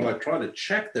historians, but when I try to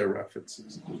check their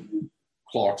references,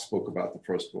 Clark spoke about the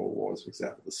First World War, for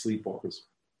example, the sleepwalkers.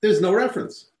 There's no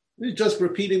reference. He's just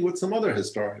repeating what some other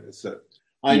historian has said.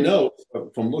 I know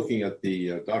from looking at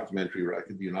the documentary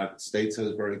record, the United States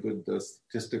has very good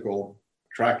statistical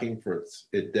tracking for its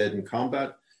dead in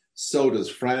combat. So does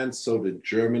France, so did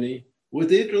Germany.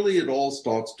 With Italy, it all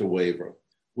starts to waver.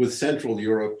 With Central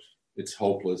Europe, it's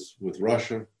hopeless. With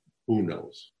Russia, who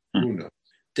knows? Who knows?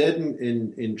 Dead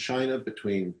in China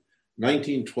between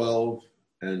 1912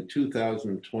 and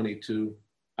 2022,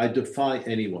 I defy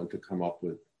anyone to come up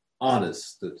with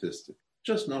honest statistics.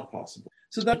 Just not possible.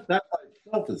 So that by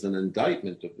itself is an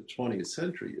indictment of the 20th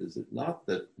century, is it not?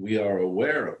 That we are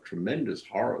aware of tremendous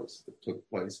horrors that took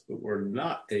place, but we're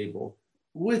not able,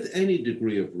 with any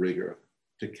degree of rigor,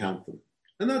 to count them.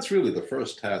 And that's really the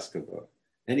first task of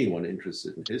anyone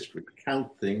interested in history, count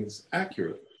things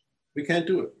accurately. We can't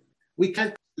do it. We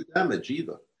can't do damage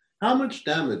either. How much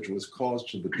damage was caused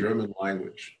to the German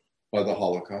language by the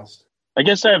Holocaust? I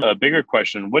guess I have a bigger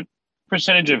question. What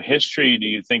percentage of history do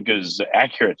you think is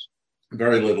accurate?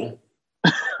 Very little.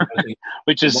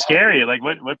 Which is scary. Like,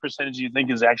 what percentage do you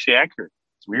think is actually accurate?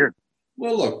 It's weird.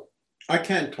 Well, look, I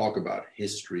can't talk about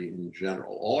history in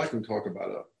general. All I can talk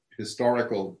about are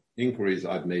historical inquiries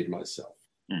I've made myself.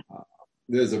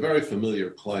 There's a very familiar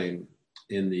claim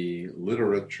in the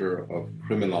literature of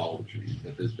criminology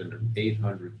that there's been an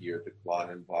 800-year decline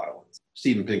in violence.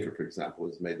 Steven Pinker, for example,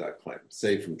 has made that claim.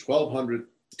 Say from 1200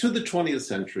 to the 20th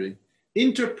century,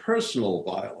 interpersonal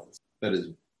violence, that is,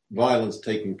 violence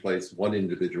taking place one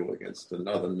individual against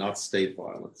another, not state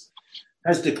violence,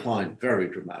 has declined very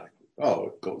dramatically. Oh,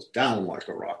 it goes down like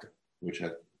a rocket, which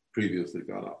had previously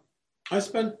gone up. I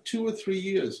spent 2 or 3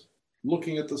 years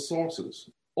looking at the sources,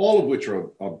 all of which are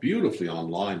beautifully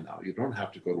online now. You don't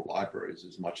have to go to libraries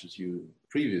as much as you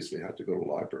previously had to go to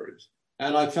libraries.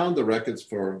 And I found the records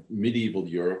for medieval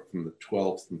Europe from the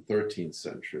 12th and 13th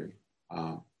century.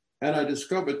 And I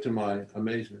discovered, to my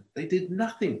amazement, they did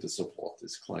nothing to support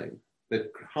this claim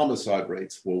that homicide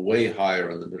rates were way higher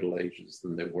in the Middle Ages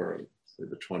than they were in, say,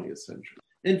 the 20th century.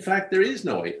 In fact, there is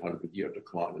no 800-year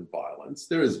decline in violence.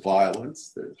 There is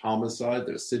violence, there's homicide,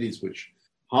 there's cities which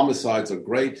homicides are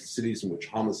great, cities in which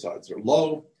homicides are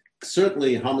low.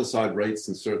 Certainly homicide rates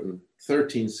in certain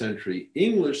 13th century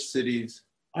English cities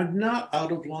are not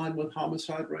out of line with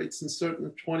homicide rates in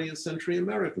certain 20th century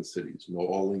American cities, New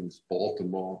Orleans,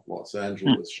 Baltimore, Los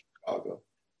Angeles, Chicago.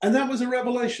 And that was a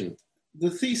revelation. The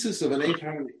thesis of an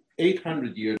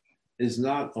 800-year is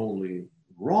not only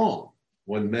wrong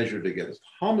when measured against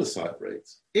homicide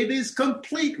rates, it is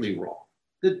completely wrong.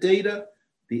 The data,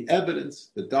 the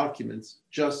evidence, the documents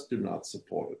just do not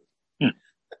support it.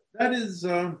 That is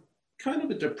kind of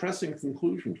a depressing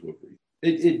conclusion to agree.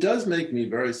 It does make me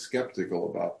very skeptical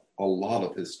about a lot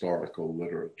of historical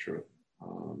literature.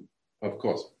 Of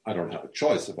course, I don't have a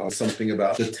choice. About something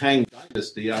about the Tang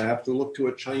Dynasty, I have to look to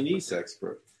a Chinese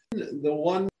expert. The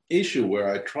one issue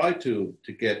where I try to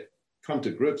come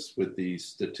to grips with the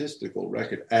statistical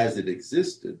record as it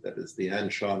existed, that is the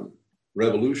Anshan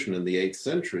Revolution in the 8th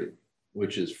century,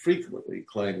 which is frequently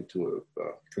claimed to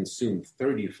have consumed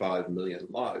 35 million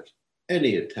lives,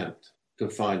 any attempt to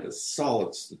find a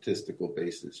solid statistical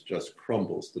basis just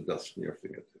crumbles to dust from your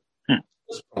fingertips.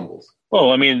 Just crumbles. Well,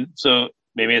 I mean, so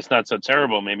maybe it's not so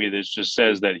terrible. Maybe this just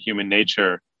says that human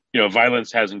nature,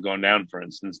 violence hasn't gone down, for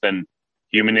instance, then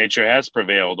human nature has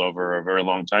prevailed over a very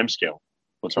long time scale.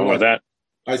 What's wrong with that?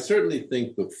 I certainly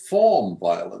think the form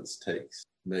violence takes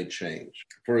may change.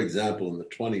 For example, in the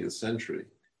 20th century,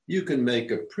 you can make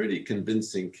a pretty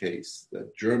convincing case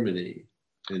that Germany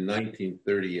in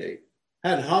 1938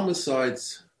 had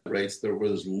homicides rates that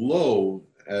were as low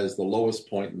as the lowest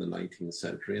point in the 19th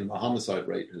century, and the homicide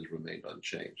rate has remained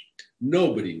unchanged.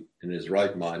 Nobody in his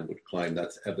right mind would claim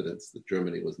that's evidence that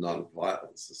Germany was not a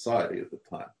violent society at the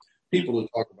time. People who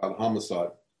talk about homicide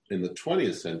in the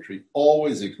 20th century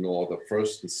always ignore the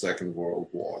First and Second World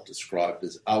War, described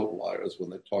as outliers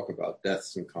when they talk about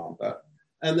deaths in combat.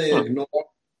 And they ignore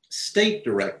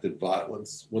state-directed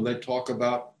violence when they talk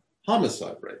about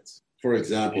homicide rates. For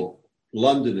example,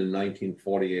 London in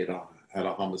 1948 had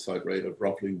a homicide rate of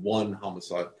roughly 1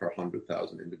 homicide per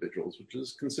 100,000 individuals, which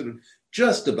is considered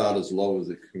just about as low as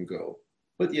it can go.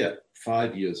 But yet,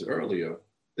 5 years earlier,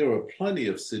 there were plenty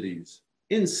of cities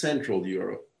in Central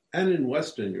Europe and in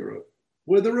Western Europe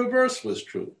where the reverse was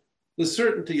true. The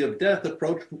certainty of death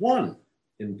approached 1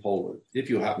 in Poland, if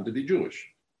you happen to be Jewish.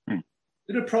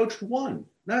 It approached 1.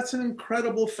 That's an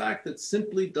incredible fact that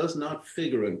simply does not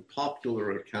figure in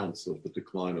popular accounts of the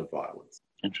decline of violence.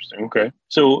 Interesting. Okay.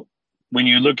 So when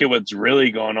you look at what's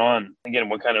really going on, again,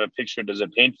 what kind of a picture does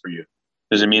it paint for you?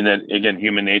 Does it mean that, again,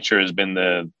 human nature has been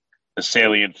the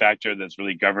salient factor that's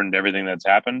really governed everything that's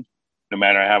happened, no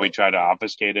matter how we try to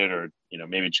obfuscate it or,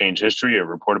 maybe change history or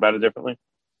report about it differently?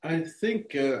 I think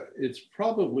it's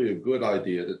probably a good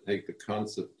idea to take the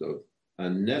concept of a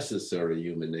necessary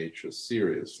human nature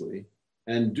seriously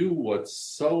and do what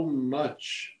so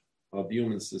much of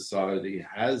human society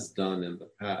has done in the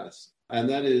past, and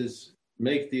that is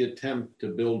make the attempt to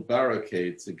build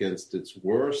barricades against its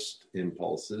worst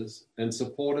impulses and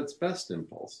support its best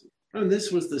impulses. And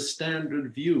this was the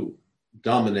standard view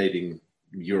dominating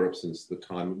Europe since the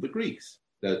time of the Greeks,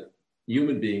 that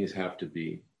human beings have to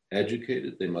be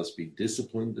educated, they must be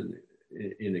disciplined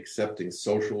in accepting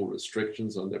social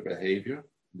restrictions on their behavior,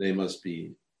 they must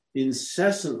be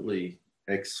incessantly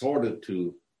exhorted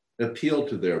to appeal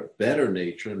to their better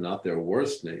nature, not their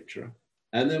worst nature,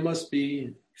 and there must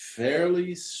be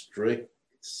fairly strict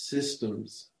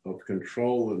systems of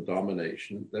control and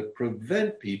domination that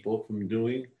prevent people from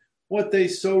doing what they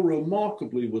so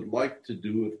remarkably would like to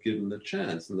do if given the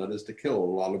chance, and that is to kill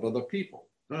a lot of other people.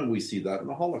 And we see that in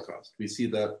the Holocaust. We see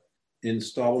that in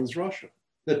Stalin's Russia.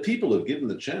 That people have given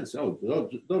the chance,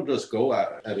 they'll just go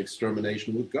at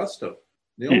extermination with gusto.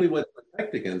 The only way to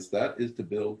protect against that is to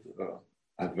build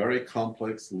a very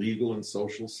complex legal and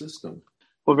social system.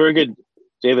 Well, very good.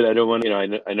 David, I don't want,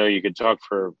 I know you could talk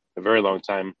for a very long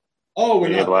time. Oh,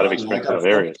 you have a lot of experience in those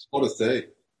areas. I want to say,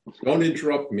 don't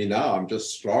interrupt me now. I'm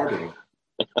just starting.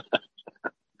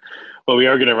 Well, we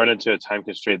are going to run into a time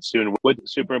constraint soon. What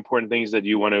super important things that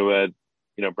you want to,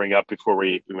 bring up before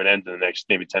we would end in the next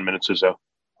maybe 10 minutes or so?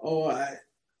 Oh,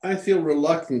 I feel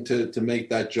reluctant to make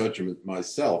that judgment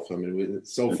myself. I mean,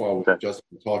 so far we've just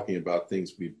been talking about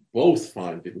things we both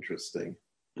find interesting.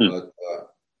 But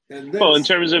well, in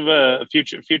terms of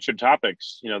future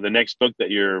topics, the next book that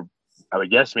I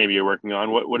would guess maybe you're working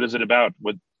on, what is it about?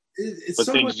 What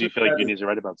so things do you feel like you need to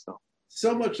write about still?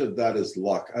 So much of that is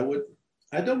luck.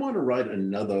 I don't want to write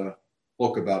another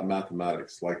book about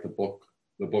mathematics like the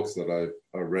books that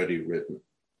I've already written.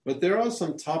 But there are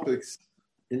some topics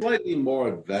in slightly more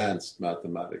advanced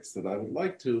mathematics that I would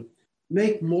like to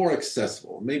make more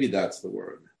accessible. Maybe that's the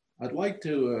word. I'd like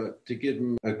to give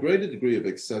them a greater degree of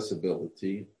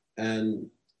accessibility and,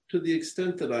 to the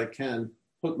extent that I can,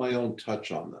 put my own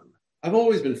touch on them. I've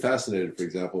always been fascinated, for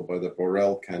example, by the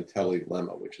Borel-Cantelli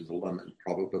lemma, which is a lemma in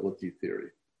probability theory.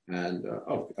 And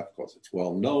of course, it's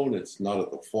well known. It's not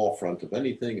at the forefront of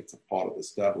anything. It's a part of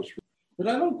establishment. But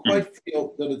I don't quite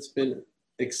feel that it's been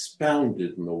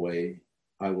expounded in the way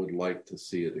I would like to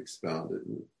see it expounded.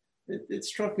 And it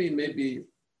struck me maybe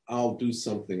I'll do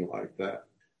something like that.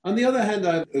 On the other hand,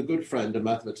 I have a good friend, a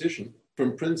mathematician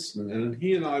from Princeton, and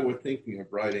he and I were thinking of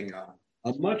writing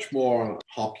a much more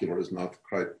popular, is not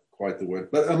quite the word,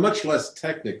 but a much less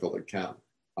technical account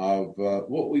of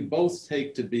what we both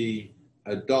take to be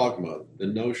a dogma, the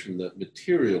notion that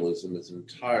materialism is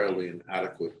entirely an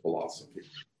adequate philosophy.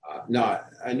 Now,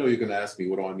 I know you're going to ask me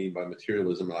what do I mean by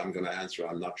materialism, and I'm going to answer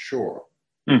I'm not sure.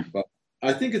 But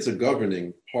I think it's a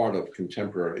governing part of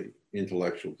contemporary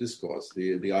intellectual discourse,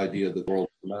 the idea that the world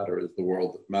that matters is the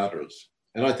world that matters.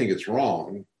 And I think it's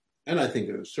wrong. And I think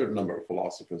a certain number of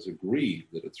philosophers agree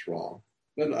that it's wrong.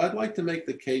 But I'd like to make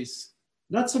the case,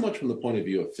 not so much from the point of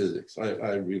view of physics.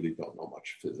 I really don't know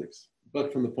much physics,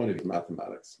 but from the point of view of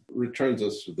mathematics. It returns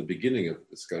us to the beginning of the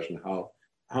discussion,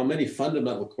 how many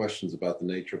fundamental questions about the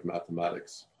nature of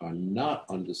mathematics are not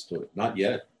understood, not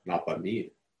yet, not by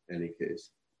me in any case.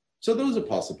 So those are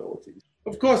possibilities.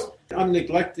 Of course, I'm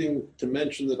neglecting to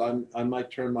mention that I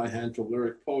might turn my hand to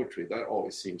lyric poetry. That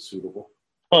always seems suitable.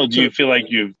 Well, do you feel like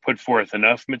you've put forth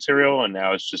enough material and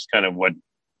now it's just kind of what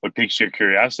piques your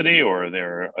curiosity, or are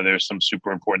there some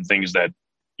super important things that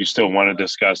you still want to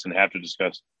discuss and have to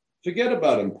discuss? Forget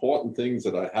about important things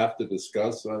that I have to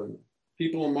discuss.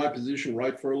 People in my position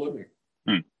write for a living.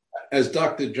 As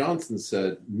Dr. Johnson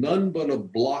said, none but a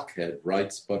blockhead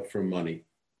writes but for money.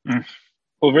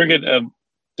 Well, very good.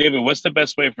 David, what's the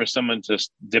best way for someone to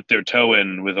dip their toe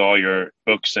in with all your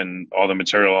books and all the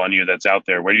material on you that's out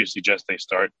there? Where do you suggest they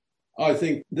start? I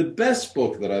think the best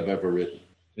book that I've ever written,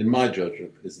 in my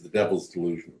judgment, is The Devil's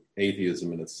Delusion,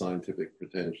 Atheism and Its Scientific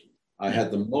Pretension. I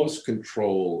had the most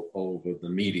control over the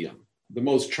medium. The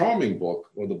most charming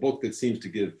book, or the book that seems to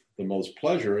give the most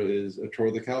pleasure, is A Tour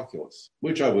of the Calculus,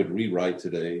 which I would rewrite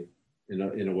today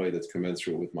in a way that's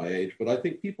commensurate with my age. But I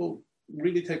think people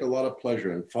really take a lot of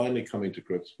pleasure in finally coming to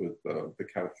grips with the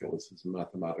calculus as a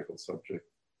mathematical subject.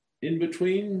 In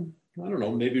between, I don't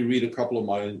know, maybe read a couple of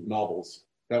my novels.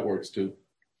 That works too.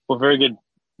 Well, very good.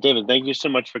 David, thank you so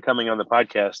much for coming on the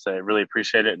podcast. I really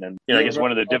appreciate it. And I guess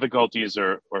one of the difficulties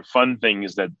or fun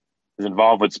things that is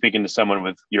involved with speaking to someone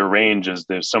with your range is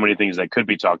there's so many things that could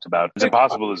be talked about. It's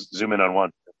impossible to zoom in on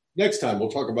one. Next time, we'll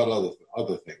talk about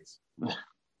other things.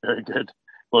 Very good.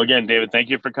 Well, again, David, thank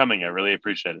you for coming. I really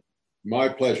appreciate it. My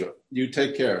pleasure. You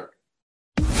take care.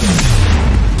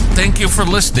 Thank you for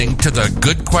listening to the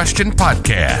Good Question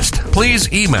Podcast.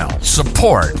 Please email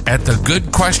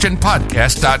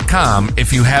support@thegoodquestionpodcast.com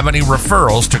if you have any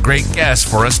referrals to great guests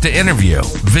for us to interview.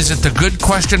 Visit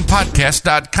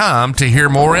thegoodquestionpodcast.com to hear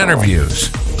more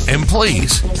interviews. And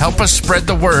please help us spread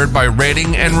the word by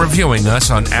rating and reviewing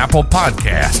us on Apple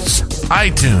Podcasts,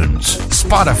 iTunes,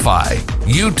 Spotify,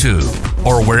 YouTube,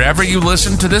 or wherever you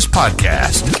listen to this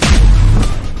podcast.